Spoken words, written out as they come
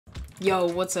Yo,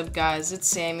 what's up guys, it's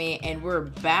Sammy and we're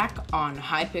back on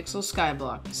Hypixel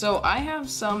Skyblock. So I have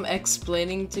some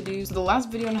explaining to do. So the last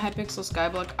video on Hypixel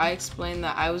Skyblock, I explained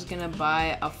that I was gonna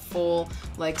buy a full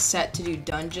set to do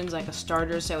dungeons, like a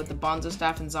starter set with the Bonzo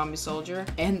Staff and Zombie Soldier.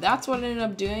 And that's what I ended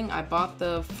up doing. I bought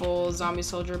the full Zombie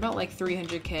Soldier, about like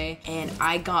 300k, and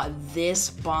I got this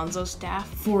Bonzo Staff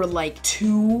for like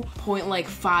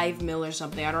 2.5 mil or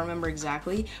something. I don't remember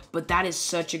exactly, but that is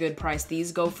such a good price.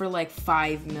 These go for like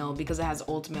 5 mil because it has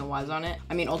Ultimate Wise on it.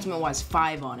 I mean, Ultimate Wise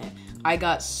 5 on it. I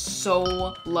got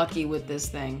so lucky with this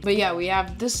thing. But yeah, we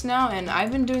have this now, and I've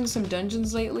been doing some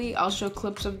dungeons lately. I'll show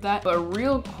clips of that. But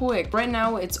real quick, right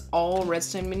now it's all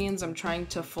redstone minions. I'm trying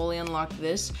to fully unlock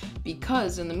this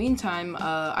because in the meantime,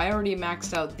 I already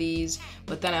maxed out these,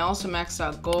 but then I also maxed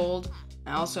out gold.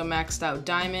 I also maxed out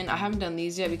diamond. I haven't done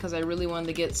these yet because I really wanted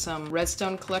to get some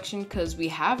redstone collection because we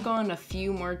have gotten a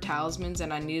few more talismans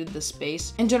and I needed the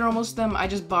space. In general, most of them I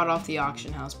just bought off the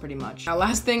auction house pretty much. Now,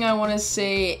 last thing I want to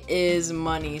say is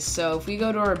money. So if we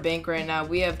go to our bank right now,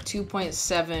 we have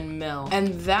 2.7 mil,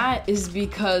 and that is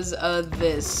because of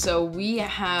this. So we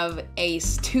have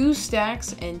 2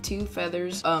 stacks and 2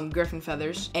 feathers, griffin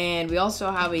feathers, and we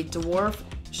also have a dwarf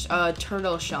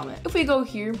turtle shellmet. If we go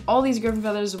here, all these griffin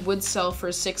feathers would sell for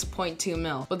 6.2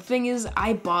 mil. But the thing is,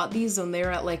 I bought these and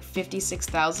they're at like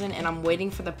 56,000, and I'm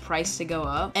waiting for the price to go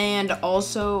up. And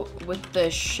also with the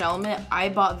shellmet, I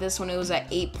bought this when it was at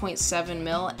 8.7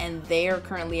 mil, and they are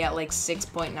currently at like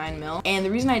 6.9 mil. And the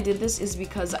reason I did this is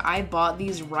because I bought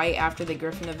these right after the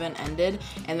griffin event ended,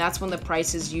 and that's when the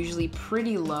price is usually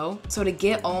pretty low. So to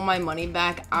get all my money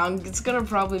back, it's gonna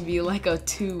probably be like a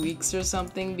 2 weeks or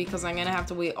something, because I'm gonna have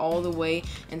to wait all the way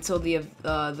until the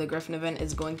griffin event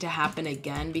is going to happen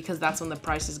again, because that's when the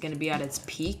price is going to be at its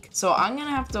peak. So I'm gonna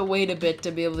have to wait a bit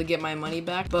to be able to get my money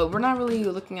back, but we're not really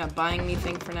looking at buying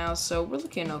anything for now, so we're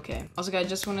looking okay. Also guys,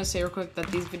 just want to say real quick that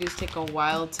these videos take a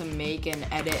while to make and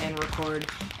edit and record,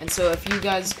 and so if you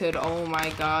guys could, oh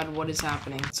my god, what is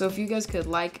happening? So if you guys could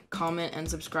like, comment, and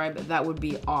subscribe, that would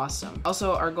be awesome.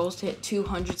 Also, our goal is to hit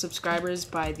 200 subscribers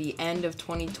by the end of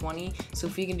 2020, so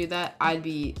if you can do that, I'd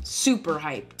be super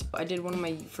hyped. I did one of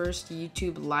my first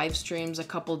YouTube live streams a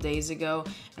couple days ago,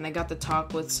 and I got to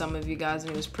talk with some of you guys,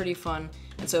 and it was pretty fun.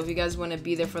 And so if you guys want to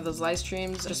be there for those live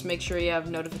streams, just make sure you have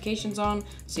notifications on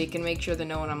so you can make sure to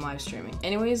know when I'm live streaming.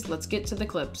 Anyways, let's get to the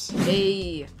clips.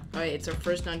 Hey! Alright, it's our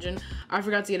first dungeon. I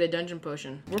forgot to get a dungeon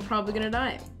potion. We're probably gonna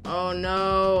die. Oh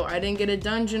no, I didn't get a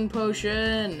dungeon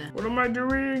potion. What am I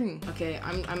doing? Okay,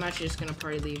 I'm actually just gonna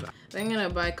party leave. I think I'm gonna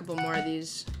buy a couple more of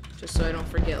these, just so I don't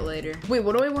forget later. Wait,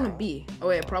 what do I want to be? Oh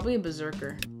wait, probably a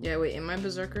berserker. Yeah, wait, am I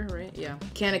berserker, right? Yeah.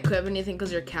 Can't equip anything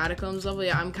because you're catacombs level.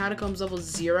 Yeah, I'm catacombs level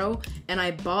 0, and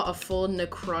I bought a full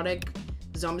necrotic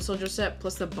zombie soldier set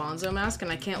plus the bonzo mask,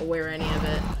 and I can't wear any of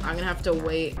it. I'm gonna have to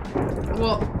wait.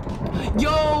 Well,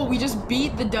 yo, we just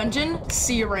beat the dungeon.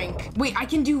 C rank. Wait, I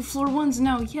can do floor 1s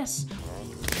now, yes.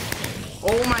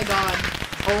 Oh my god.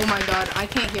 Oh my god, I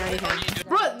can't hear anything.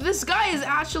 Bro, this guy is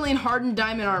actually in hardened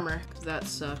diamond armor. That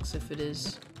sucks if it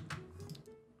is.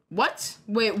 What?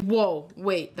 Wait, whoa,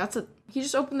 wait, he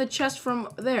just opened the chest from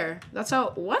there. That's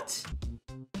how, what?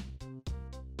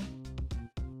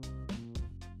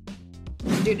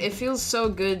 Dude, it feels so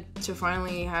good to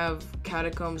finally have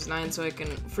Catacombs 9 so I can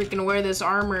freaking wear this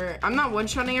armor. I'm not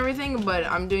one-shotting everything, but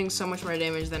I'm doing so much more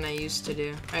damage than I used to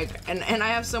do. And I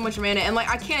have so much mana, and like,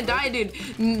 I can't die, dude.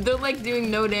 They're like doing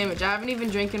no damage. I haven't even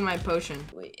drinking my potion.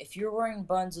 Wait, if you're wearing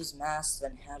Bonzo's mask,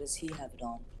 then how does he have it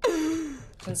on?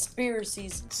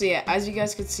 Conspiracies. So yeah, as you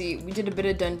guys can see, we did a bit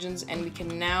of dungeons, and we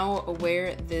can now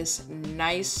wear this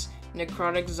nice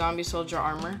necrotic zombie soldier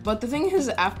armor. But the thing is,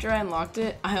 after I unlocked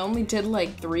it, I only did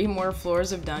like 3 more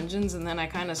floors of dungeons, and then I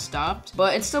kind of stopped.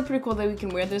 But it's still pretty cool that we can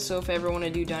wear this, so if I ever want to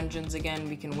do dungeons again,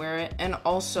 we can wear it. And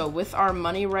also, with our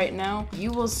money right now,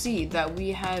 you will see that we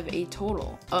have a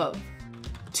total of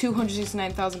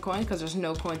 269,000 coins, because there's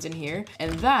no coins in here,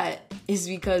 and that is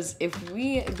because if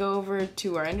we go over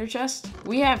to our ender chest,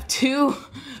 we have 2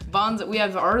 bonds. We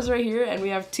have ours right here, and we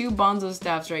have 2 bonzo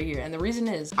staffs right here. And the reason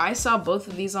is, I saw both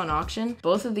of these on auction.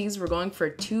 Both of these were going for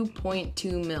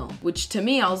 2.2 mil, which to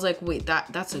me, I was like, wait,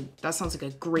 that sounds like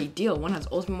a great deal. One has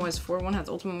Ultimate Wise 4, one has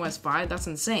Ultimate Wise 5. That's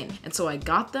insane. And so I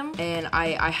got them, and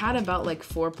I had about like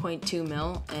 4.2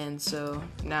 mil, and so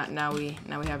now we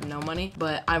have no money.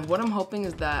 But what I'm hoping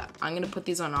is that I'm gonna put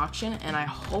these on auction, and I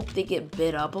hope they get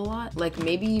bid up a lot, like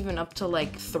maybe even up to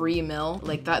like 3 mil.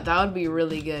 Like that would be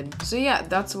really good. So yeah,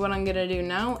 that's what I'm gonna do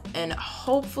now, and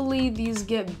hopefully these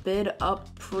get bid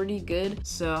up pretty good.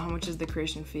 So how much is the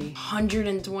creation fee?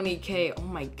 120k. Oh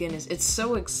my goodness, it's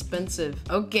so expensive.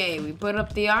 Okay, we put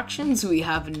up the auctions. We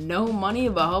have no money,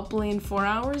 but hopefully in 4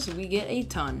 hours we get a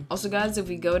ton. Also guys, if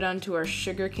we go down to our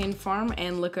sugarcane farm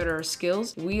and look at our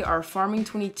skills, we are farming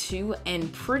 22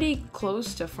 and pretty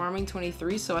close to farming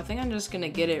 23. So I think I'm just gonna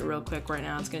get it real quick right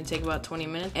now. It's gonna take about 20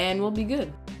 minutes and we'll be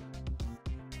good.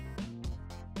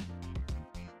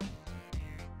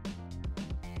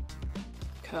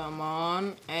 Come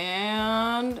on,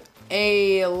 and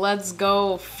hey, let's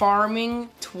go. Farming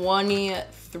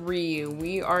 23.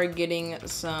 We are getting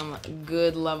some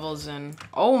good levels in.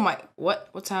 Oh my,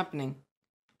 what's happening?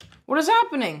 What is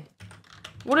happening?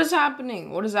 What is happening?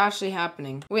 What is actually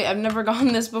happening? Wait, I've never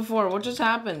gotten this before. What just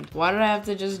happened? Why did I have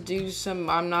to just do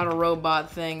some I'm not a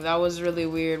robot thing? That was really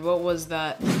weird. What was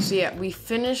that? So yeah, we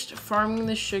finished farming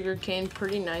the sugarcane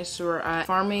pretty nice. So we're at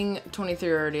farming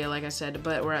 23 already, like I said,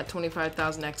 but we're at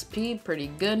 25,000 XP, pretty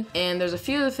good. And there's a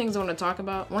few other things I want to talk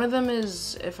about. One of them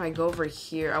is if I go over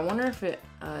here, I wonder if it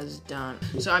is done.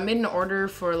 So I made an order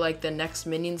for like the next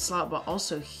minion slot, but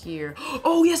also here.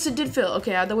 Oh yes, it did fill.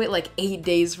 Okay, I had to wait like 8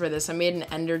 days for this. I made an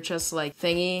ender chest like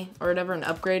thingy or whatever, an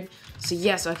upgrade. So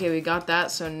yes, okay, we got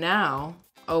that. So now,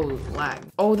 oh, lag.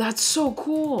 Oh, that's so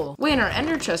cool. Wait, and our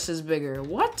ender chest is bigger.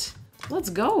 What?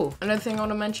 Let's go. Another thing I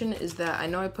want to mention is that I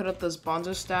know I put up those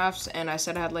bonzo staffs and I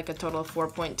said I had like a total of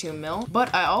 4.2 mil,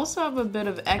 but I also have a bit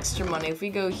of extra money. If we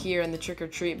go here in the trick or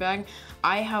treat bag,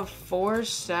 I have 4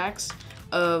 stacks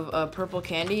of purple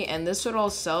candy, and this would all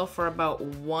sell for about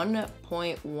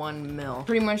 1.1 mil.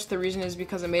 Pretty much the reason is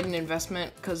because I made an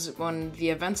investment, because when the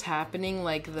event's happening,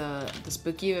 like the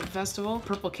spooky festival,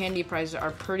 purple candy prices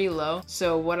are pretty low.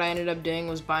 So what I ended up doing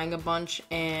was buying a bunch,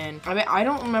 and I mean, I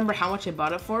don't remember how much I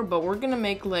bought it for, but we're gonna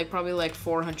make like probably like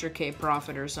 400k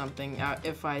profit or something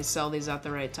if I sell these at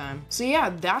the right time. So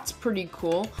yeah, that's pretty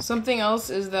cool. Something else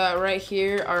is that right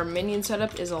here, our minion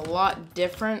setup is a lot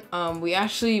different. We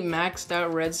actually maxed out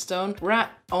redstone. We're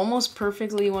at almost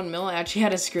perfectly 1 mil. I actually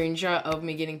had a screenshot of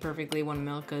me getting perfectly 1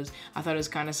 mil because I thought it was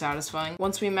kind of satisfying.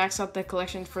 Once we max out the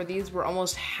collection for these, we're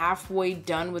almost halfway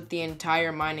done with the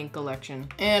entire mining collection.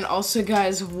 And also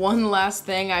guys, one last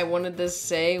thing I wanted to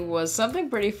say was something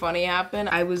pretty funny happened.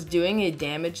 I was doing a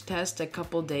damage test a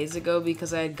couple days ago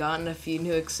because I had gotten a few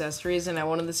new accessories and I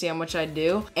wanted to see how much I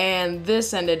do, and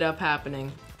this ended up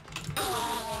happening.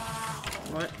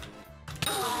 What?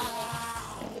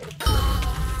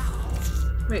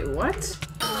 Wait, what?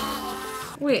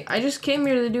 Wait, I just came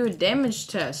here to do a damage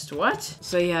test. What?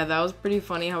 So yeah, that was pretty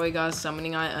funny how we got a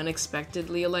summoning eye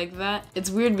unexpectedly like that. It's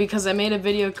weird because I made a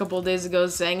video a couple days ago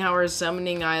saying how our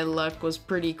summoning eye luck was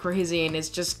pretty crazy and it's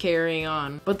just carrying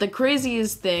on. But the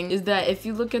craziest thing is that if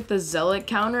you look at the zealot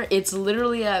counter, it's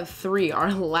literally at 3.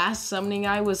 Our last summoning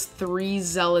eye was 3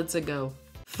 zealots ago.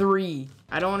 3.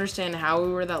 I don't understand how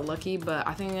we were that lucky, but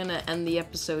I think I'm gonna end the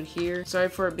episode here. Sorry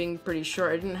for it being pretty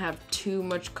short. I didn't have too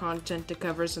much content to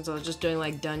cover since I was just doing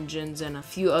like dungeons and a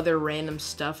few other random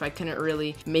stuff. I couldn't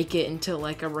really make it into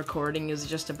like a recording. It was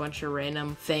just a bunch of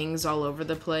random things all over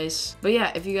the place. But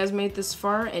yeah, if you guys made it this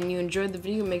far and you enjoyed the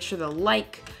video, make sure to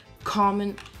like,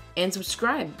 comment, and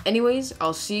subscribe. Anyways,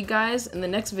 I'll see you guys in the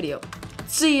next video.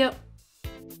 See ya!